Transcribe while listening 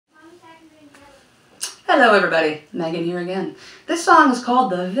Hello everybody, Megan here again. This song is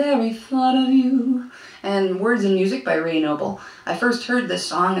called The Very Thought of You, and words and music by Ray Noble. I first heard this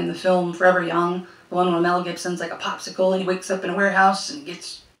song in the film Forever Young, the one where Mel Gibson's like a popsicle and he wakes up in a warehouse and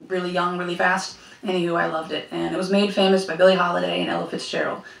gets really young really fast. Anywho, I loved it, and it was made famous by Billie Holiday and Ella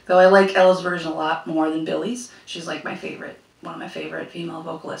Fitzgerald, though I like Ella's version a lot more than Billie's. She's like my favorite, one of my favorite female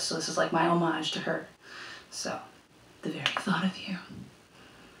vocalists, so this is like my homage to her. So, The Very Thought of You.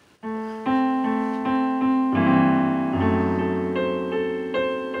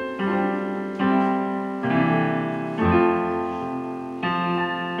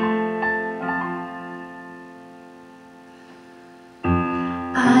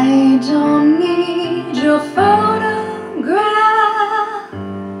 I don't need your photograph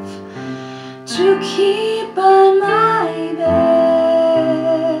to keep by my bed.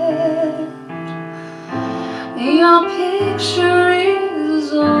 Your picture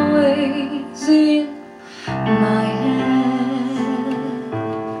is always in my head.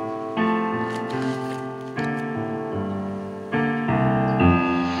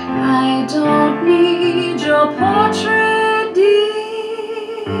 I don't need your portrait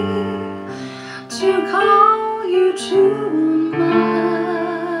to call you to mind,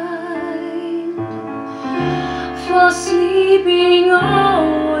 for sleeping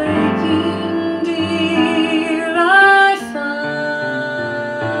or waking, dear, I find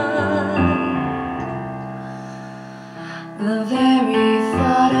the very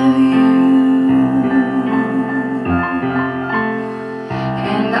thought of you,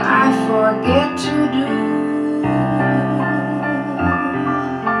 and I forget to do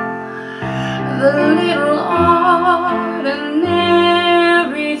the little ordinary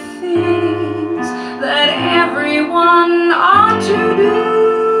things that everyone ought to do.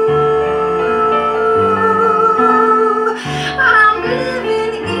 I'm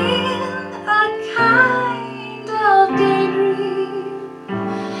living in a kind of daydream.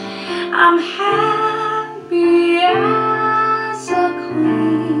 I'm happy as a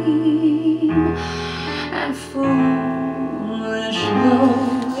queen, and foolish though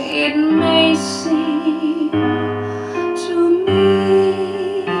it may seem to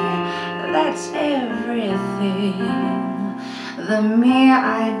me, that's everything. The mere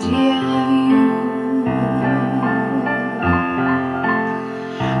idea of you,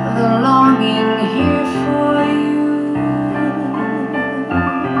 the longing here for you.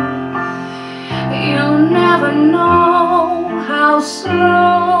 You'll never know how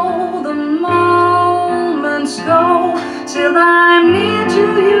slow the moments go till I'm near to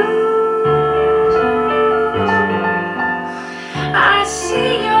you. I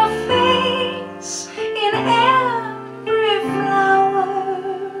see your face in every flower,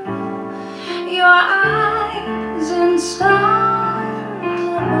 your eyes in stars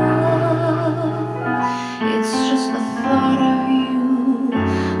above. It's just the thought of you,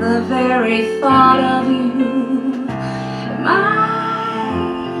 the very thought of you.